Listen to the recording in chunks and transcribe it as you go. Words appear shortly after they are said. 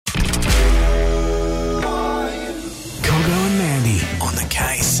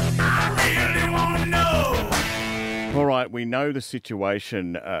right. We know the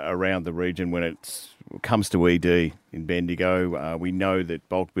situation around the region when it comes to ED in Bendigo. We know that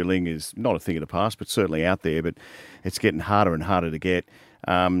bulk billing is not a thing of the past, but certainly out there, but it's getting harder and harder to get.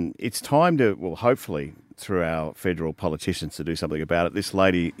 It's time to, well, hopefully, through our federal politicians to do something about it. This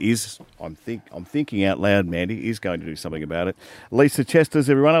lady is, I'm thinking out loud, Mandy, is going to do something about it. Lisa Chesters,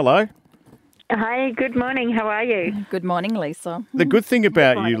 everyone, hello. Hi, good morning. How are you? Good morning, Lisa. The good thing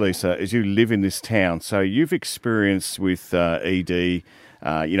about you, Lisa, is you live in this town, so you've experienced with ED,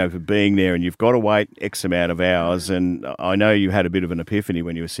 for being there, and you've got to wait X amount of hours, and I know you had a bit of an epiphany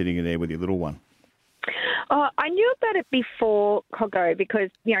when you were sitting in there with your little one. I knew about it before Cogho because,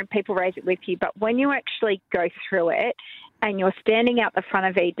 people raise it with you, but when you actually go through it and you're standing out the front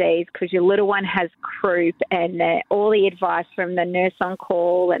of EDs because your little one has croup and all the advice from the nurse on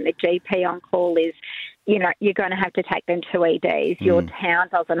call and the GP on call is, you're going to have to take them to EDs. Your town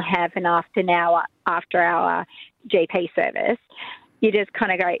doesn't have an after-hour GP service. You just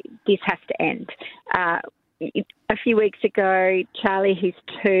kind of go, this has to end. A few weeks ago, Charlie, who's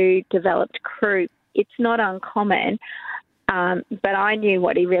 2, developed croup. It's not uncommon, but I knew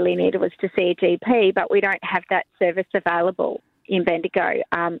what he really needed was to see a GP, but we don't have that service available in Bendigo,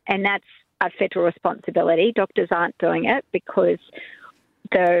 and that's a federal responsibility. Doctors aren't doing it because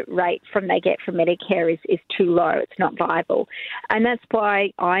the rate they get from Medicare is too low. It's not viable, and that's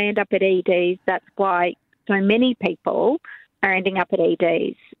why I end up at EDs. That's why so many people are ending up at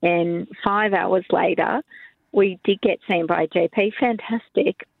EDs, and 5 hours later, we did get seen by a GP.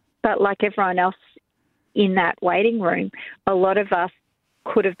 Fantastic, but like everyone else in that waiting room, a lot of us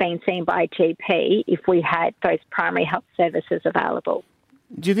could have been seen by a GP if we had those primary health services available.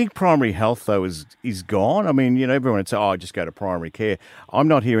 Do you think primary health, though, is gone? I mean, everyone would say, just go to primary care. I'm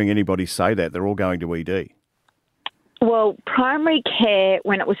not hearing anybody say that. They're all going to ED. Well, primary care,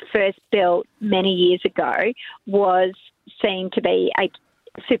 when it was first built many years ago, was seen to be a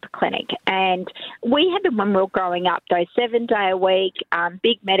super clinic, and we had them when we were growing up, those 7-day-a-week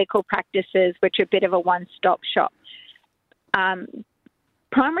big medical practices, which are a bit of a one-stop shop.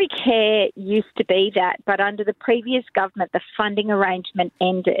 Primary care used to be that, but under the previous government, the funding arrangement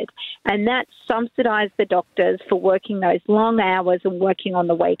ended, and that subsidised the doctors for working those long hours and working on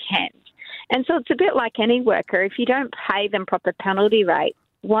the weekends. And so it's a bit like any worker. If you don't pay them proper penalty rate,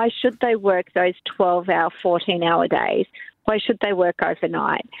 why should they work those 12-hour, 14-hour days? Why should they work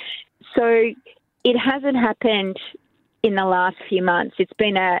overnight? So it hasn't happened in the last few months. It's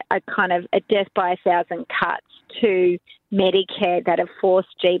been a kind of a death by 1,000 cuts to Medicare that have forced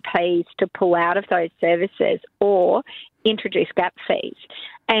GPs to pull out of those services or introduce gap fees.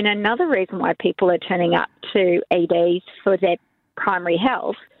 And another reason why people are turning up to EDs for their primary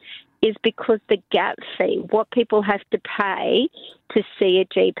health is because the gap fee, what people have to pay to see a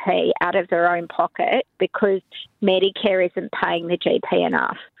GP out of their own pocket because Medicare isn't paying the GP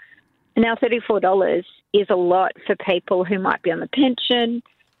enough. Now, $34 is a lot for people who might be on the pension,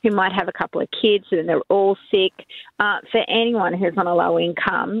 who might have a couple of kids and they're all sick. For anyone who's on a low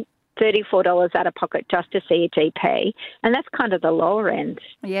income, $34 out of pocket just to see a GP, and that's kind of the lower end.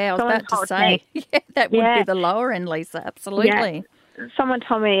 Yeah, I was about to say, that would be the lower end, Lisa, absolutely. Yeah. Someone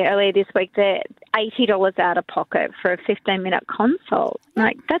told me earlier this week that $80 out of pocket for a 15-minute consult.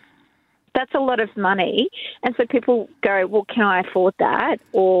 Like, that's a lot of money. And so people go, well, can I afford that?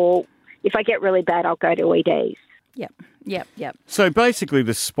 Or if I get really bad, I'll go to EDs. Yep. So basically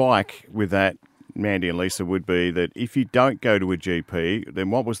the spike with that, Mandy and Lisa, would be that if you don't go to a GP, then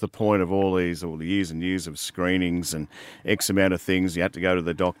what was the point of all the years and years of screenings and X amount of things? You had to go to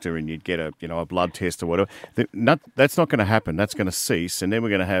the doctor and you'd get a blood test or whatever. That's not going to happen. That's going to cease, and then we're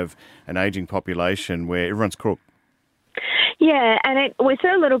going to have an ageing population where everyone's crook. Yeah, and we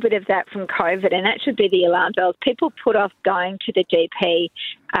saw a little bit of that from COVID, and that should be the alarm bells. People put off going to the GP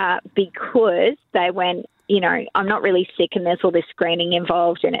because they went, I'm not really sick and there's all this screening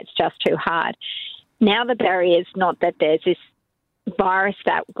involved and it's just too hard. Now the barrier is not that there's this virus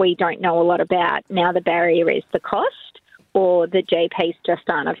that we don't know a lot about. Now the barrier is the cost or the GPs just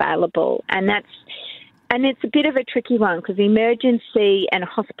aren't available. And it's a bit of a tricky one because emergency and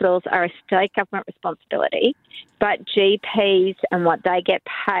hospitals are a state government responsibility, but GPs and what they get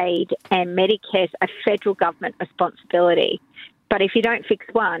paid and Medicare's a federal government responsibility. But if you don't fix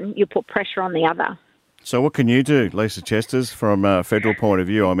one, you put pressure on the other. So what can you do, Lisa Chesters, from a federal point of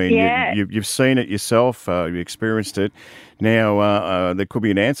view? I mean, you've seen it yourself, you experienced it. Now there could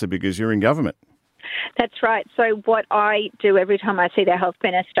be an answer because you're in government. That's right. So what I do every time I see the health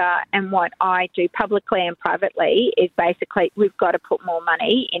minister and what I do publicly and privately is basically we've got to put more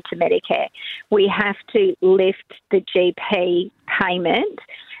money into Medicare. We have to lift the GP payment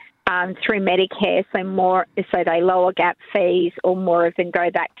through Medicare, so they lower gap fees, or more of them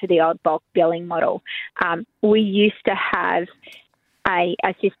go back to the old bulk billing model. We used to have a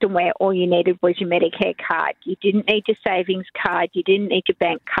system where all you needed was your Medicare card. You didn't need your savings card. You didn't need your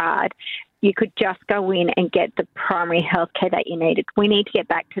bank card. You could just go in and get the primary health care that you needed. We need to get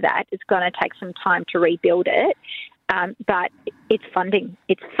back to that. It's going to take some time to rebuild it. But it's funding.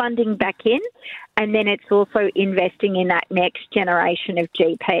 It's funding back in, and then it's also investing in that next generation of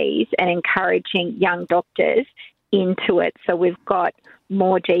GPs and encouraging young doctors into it. So we've got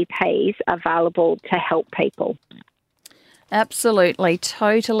more GPs available to help people. Absolutely,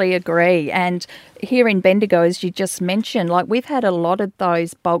 totally agree. And here in Bendigo, as you just mentioned, like we've had a lot of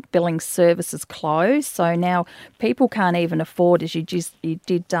those bulk billing services close. So now people can't even afford, as you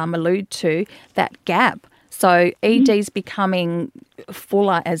did allude to, that gap. So ED's becoming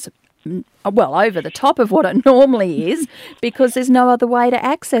fuller as well, over the top of what it normally is, because there's no other way to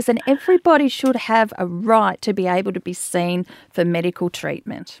access. And everybody should have a right to be able to be seen for medical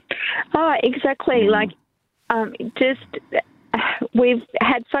treatment. Oh, exactly. We've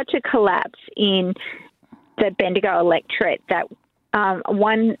had such a collapse in the Bendigo electorate that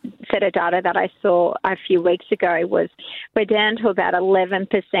one set of data that I saw a few weeks ago was we're down to about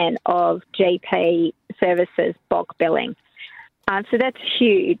 11% of GP services bulk billing. So that's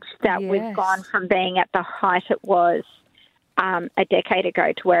huge that we've gone from being at the height it was a decade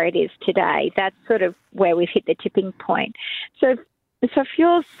ago to where it is today. That's sort of where we've hit the tipping point. So if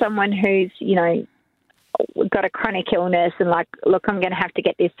you're someone who's, got a chronic illness and look, I'm going to have to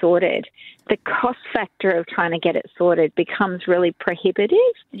get this sorted, the cost factor of trying to get it sorted becomes really prohibitive.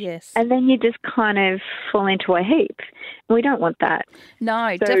 Yes. And then you just kind of fall into a heap. We don't want that.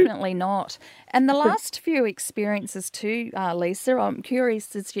 No, definitely not. And the last few experiences too, Lisa, I'm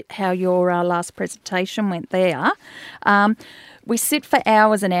curious as to how your last presentation went there. We sit for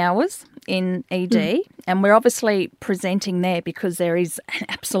hours and hours in ED, and we're obviously presenting there because there is an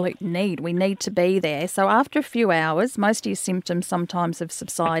absolute need. We need to be there. So after a few hours, most of your symptoms sometimes have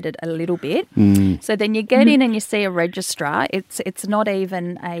subsided a little bit. So then you get in and you see a registrar. It's not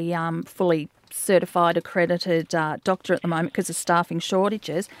even a fully certified, accredited doctor at the moment because of staffing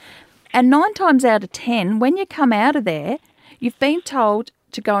shortages. And 9 times out of 10, when you come out of there, you've been told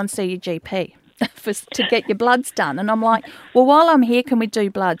to go and see your GP to get your bloods done. And I'm like, well, while I'm here, can we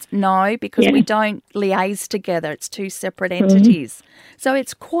do bloods? No, because we don't liaise together. It's 2 separate entities. So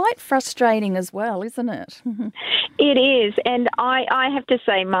it's quite frustrating as well, isn't it? It is. And I have to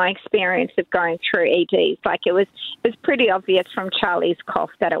say my experience of going through EDs, it was pretty obvious from Charlie's cough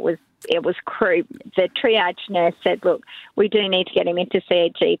that it was croup. The triage nurse said, look, we do need to get him in to see a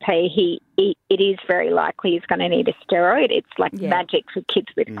GP. It is very likely he's going to need a steroid. It's like magic for kids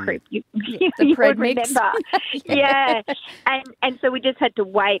with croup. You would remember. And so we just had to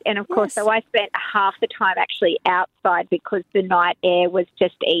wait. And, of course, so I spent half the time actually outside because the night air was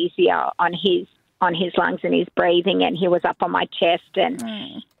just easier on his lungs and his breathing, and he was up on my chest and...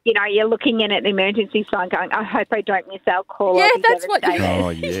 you're looking in at the emergency sign going, I hope I don't miss our call. Yeah, that's what you Oh,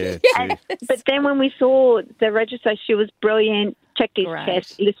 yeah. But then when we saw the registrar, she was brilliant, checked his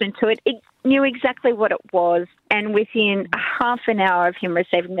chest, listened to it. It knew exactly what it was. And within half an hour of him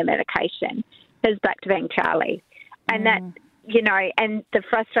receiving the medication, it was back to being Charlie. And that, and the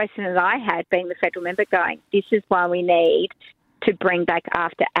frustration that I had being the federal member going, this is why we need to bring back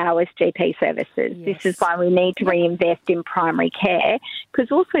after hours GP services. Yes. This is why we need to reinvest in primary care,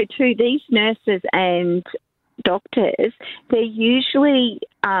 because also too, these nurses and doctors, they're usually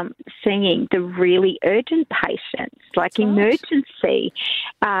seeing the really urgent patients, like emergency.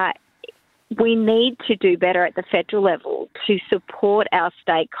 We need to do better at the federal level to support our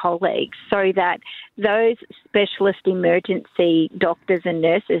state colleagues so that those specialist emergency doctors and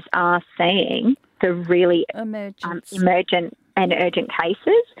nurses are seeing the really emergent and urgent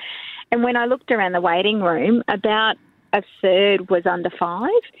cases. And when I looked around the waiting room, about a third was under 5.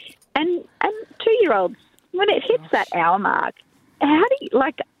 And 2-year-olds, when it hits that hour mark, how do you,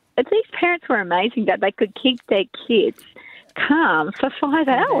 these parents were amazing that they could keep their kids calm for 5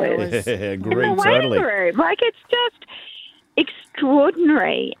 hours in the waiting room. It's just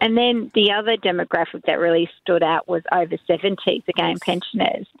extraordinary. And then the other demographic that really stood out was over 70s, again,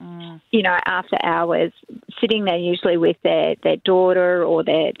 pensioners, after hours, sitting there usually with their daughter or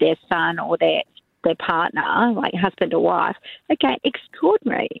their son or their partner, like husband or wife. Again,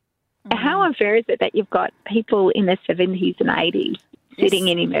 extraordinary. How unfair is it that you've got people in their 70s and 80s sitting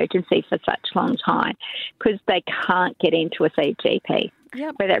in emergency for such a long time because they can't get into a CGP?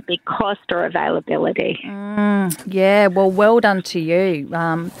 whether it be cost or availability. Yeah, well done to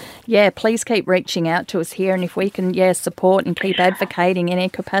you. Please keep reaching out to us here, and if we can, support and keep advocating in any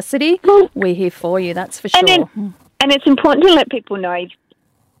capacity, we're here for you, that's for sure. And it's important to let people know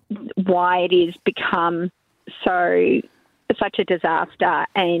why it is become such a disaster,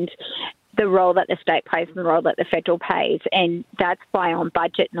 and the role that the state plays and the role that the federal pays. And that's why on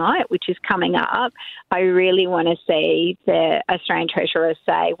budget night, which is coming up, I really want to see the Australian Treasurer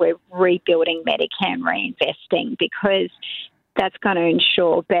say we're rebuilding Medicare and reinvesting, because that's going to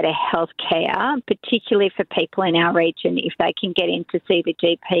ensure better health care, particularly for people in our region, if they can get in to see the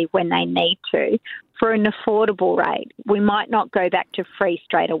GP when they need to, for an affordable rate. We might not go back to free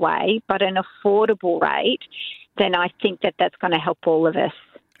straight away, but an affordable rate, then I think that's going to help all of us.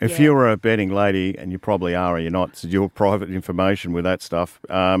 If you're a betting lady, and you probably are, or you're not, it's your private information with that stuff,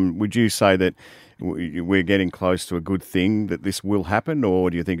 would you say that we're getting close to a good thing, that this will happen, or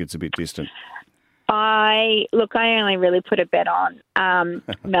do you think it's a bit distant? I only really put a bet on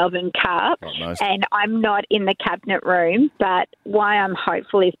Melbourne Cup, and I'm not in the cabinet room, but why I'm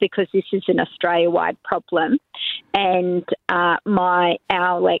hopeful is because this is an Australia-wide problem, and our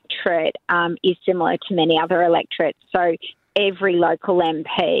electorate is similar to many other electorates. So every local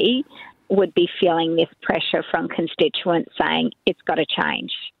MP would be feeling this pressure from constituents saying it's got to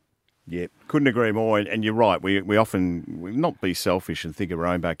change. Yeah, couldn't agree more. And you're right. We often not be selfish and think of our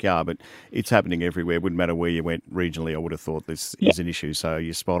own backyard, but it's happening everywhere. Wouldn't matter where you went regionally. I would have thought this is an issue. So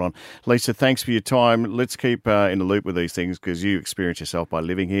you're spot on. Lisa, thanks for your time. Let's keep in the loop with these things, because you experience yourself by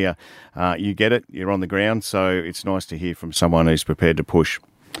living here. You get it. You're on the ground. So it's nice to hear from someone who's prepared to push.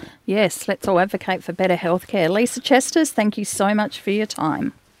 Yes, let's all advocate for better healthcare. Lisa Chesters, thank you so much for your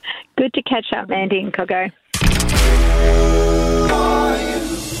time. Good to catch up, Mandy and Cogho.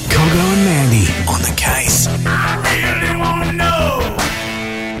 Cogho and Mandy on the case.